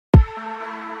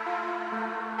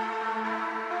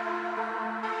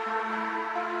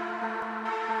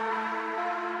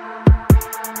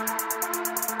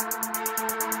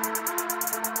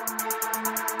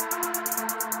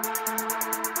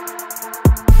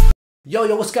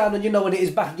Yo, what's going on? You know what it is,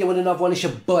 back again with another one. It's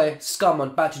your boy,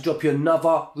 ScumOn, about to drop you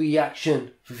another reaction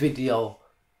video.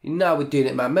 You know how we're doing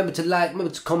it, man. Remember to like,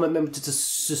 remember to comment, remember to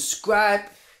subscribe. You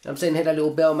know what I'm saying? Hit that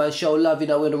little bell, man. Show love, you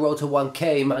know, we're on the road to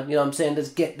 1K, man. You know what I'm saying? Let's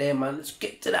get there, man. Let's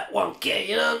get to that 1K,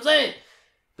 you know what I'm saying?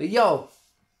 But yo,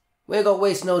 we ain't gonna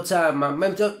waste no time, man.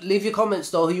 Remember to leave your comments,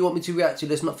 though, who you want me to react to.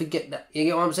 Let's not forget that. You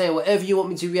get what I'm saying? Whatever you want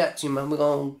me to react to, man, we're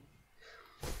gonna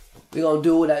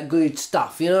do all that good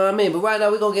stuff, you know what I mean? But right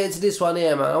now, we're going to get into this one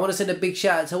here, man. I want to send a big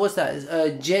shout out to, what's that? It's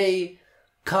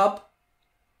Jacob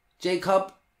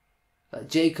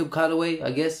kind of way,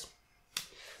 I guess.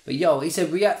 But yo, he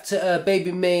said react to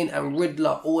Baby Main and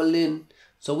Ridla all in.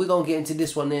 So we're going to get into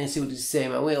this one there and see what he's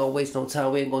saying, man. We ain't going to waste no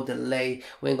time. We ain't going to delay.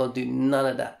 We ain't going to do none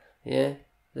of that, yeah?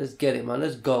 Let's get it, man.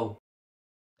 Let's go.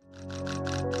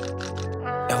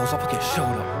 L's up, I get showed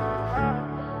up.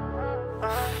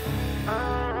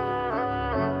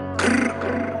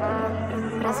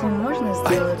 Разве можно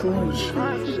сделать лучше?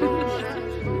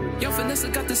 Yo, Vanessa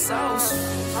got the sauce.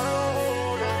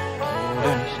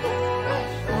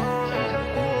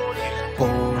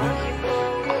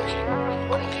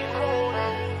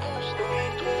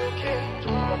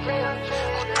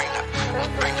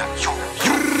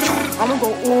 I'ma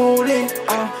go all in,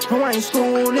 no I ain't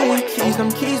stalling. Keys,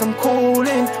 I'm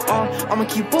calling, I'ma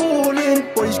keep balling.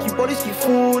 Bodies keep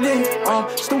falling,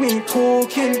 still we ain't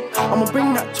talking. I'ma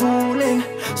bring that tool in,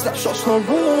 slap shots, no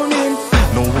warning.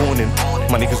 No warning,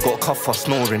 my niggas got cuff for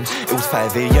snoring. It was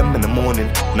 5 AM in the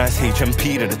morning, nice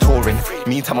HMP to the touring.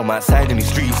 Meantime I'm outside in the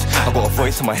streets, I got a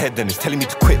voice in my head and it's telling me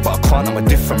to quit, but I can't, I'm a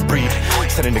different breed.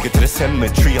 Send a nigga to the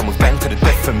cemetery, I was banged to the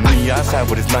death for me. Outside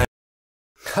with his knife.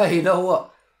 Hey, you know what?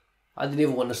 I didn't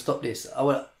even want to stop this.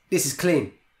 This is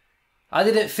clean. I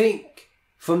didn't think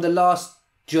from the last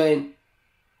joint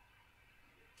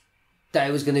that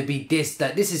it was gonna be this.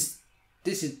 That this is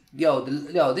this is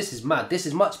mad. This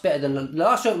is much better than the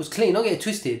last joint was clean. Don't get it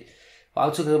twisted. But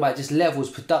I'm talking about just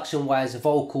levels, production wise,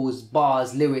 vocals,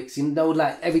 bars, lyrics. You know,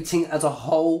 like everything as a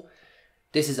whole.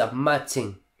 This is a mad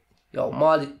thing. Yo,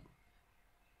 Marley.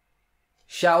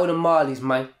 Shout out to Marley's,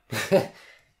 man.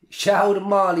 Shout out to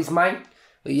Marley's, man.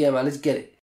 But yeah, man, let's get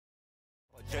it.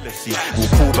 Jealousy, we'll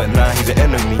cool, but nah, he's an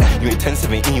enemy. You ain't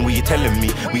 10-17, what you telling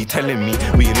me?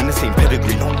 We ain't in the same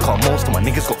pedigree. Cause most of my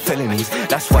niggas got felonies.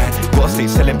 That's why, gotta stay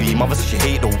selling B. Mother said she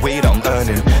hate the way that I'm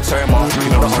earning. Sorry, ma, you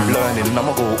know that I'm learning.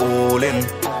 I'ma go all in.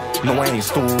 No, I ain't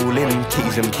stalling.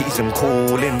 Keys, I'm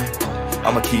calling.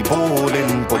 I'ma keep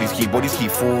balling. Bodies keep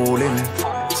falling.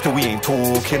 Still we ain't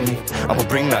talking. I'ma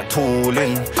bring that tool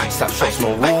in. Slap shots,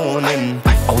 no warning.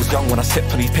 I was young when I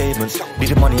stepped on these pavements.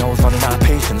 Needed money, I was running out of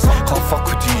patience. Can't fuck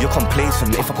with you, you're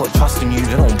complacent. If I put trust in you,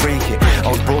 then don't break it. I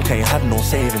was broke, I ain't had no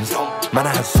savings. Man,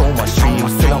 I had so much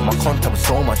dreams. Fill up my contact with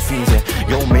so much fiends.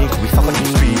 Yo, mate, we fuck on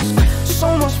these streets.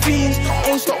 So much fiends,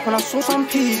 ain't stopped when I saw some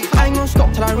peas. I ain't gonna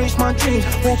stop till I reach my dreams.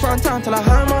 Walk around town till I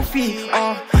hurt my feet.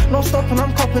 No stopping,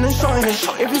 I'm copping and shotting it.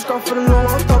 If it's gone for the low,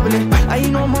 I'm doubling. I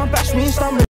ain't on my back, me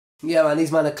stumbling. Yeah, man,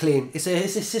 these men are clean. It's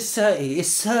 30.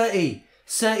 It's 30.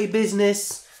 30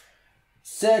 business.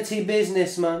 30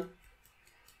 business, man.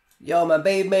 Yo, man,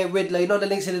 Baby Main Ridla. You know the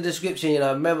links in the description, you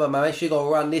know. Remember, man, make sure you go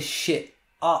run this shit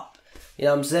up. You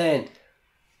know what I'm saying?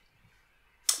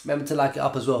 Remember to like it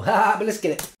up as well. But let's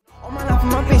get it. All my life,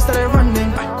 my face started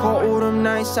running. Caught all them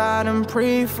nights out and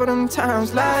pray for them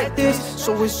times like this.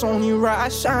 So it's only right I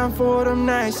shine for them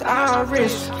nights I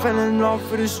risk. Fell in love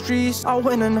with the streets, I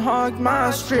went and hugged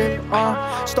my strip.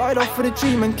 Started off with a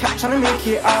dream and kept trying to make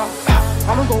it out.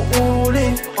 I'ma go all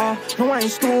in, no I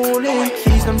ain't stalling.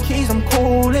 Keys, I'm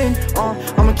calling,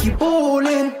 I'ma keep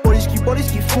balling. Bodies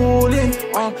keep falling,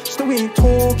 still we ain't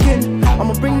talking.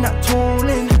 I'ma bring that tool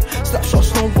in, slap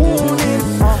shots, no warning.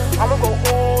 I'ma go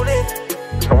all in,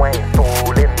 no I ain't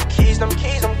stalling. Keys, I'm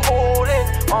calling,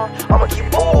 I'ma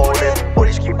keep balling.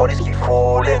 Bodies keep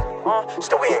falling,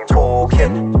 still we ain't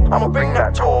talking. I'ma bring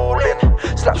that tool in,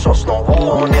 slap shots, no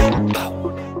warning.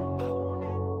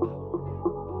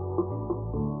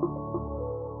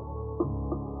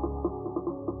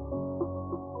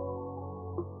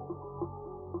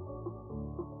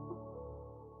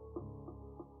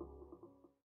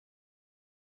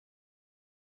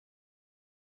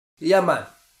 Yeah, man.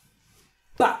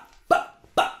 That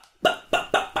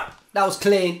was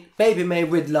clean. Baby Main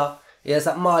Ridla. Yeah, it's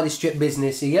that MaliStrip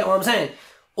business. You get what I'm saying?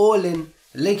 All in.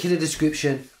 Link in the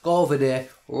description. Go over there.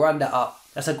 Run that up.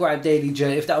 That's a Grime Daily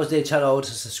journey. If that was their channel, I would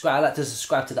subscribe. I like to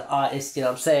subscribe to the artist. You know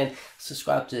what I'm saying?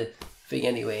 Subscribe to the thing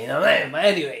anyway. You know what I'm saying? But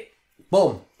anyway.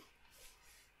 Boom.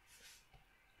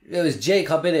 There was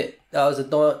Jacob in it. That was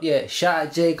a shout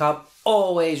out Jacob.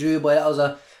 Always rude boy. That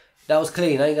was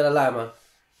clean. I ain't gonna lie, man.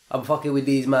 I'm fucking with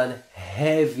these, man,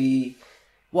 heavy.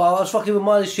 Well, I was fucking with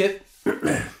MaliStrip.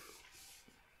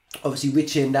 Obviously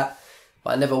Richie and that,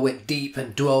 but I never went deep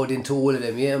and dwelled into all of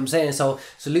them, you know what I'm saying? So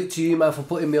salute to you, man, for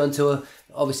putting me onto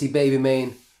obviously Baby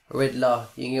Main, Ridla,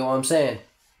 you know what I'm saying?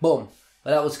 Boom.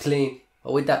 But that was clean.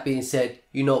 But with that being said,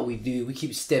 you know what we do. We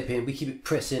keep stepping, we keep it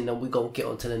pressing, and we're going to get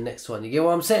on to the next one. You get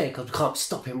what I'm saying? Because we can't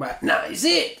stop him right now. Is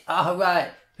it? Alright.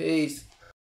 Peace.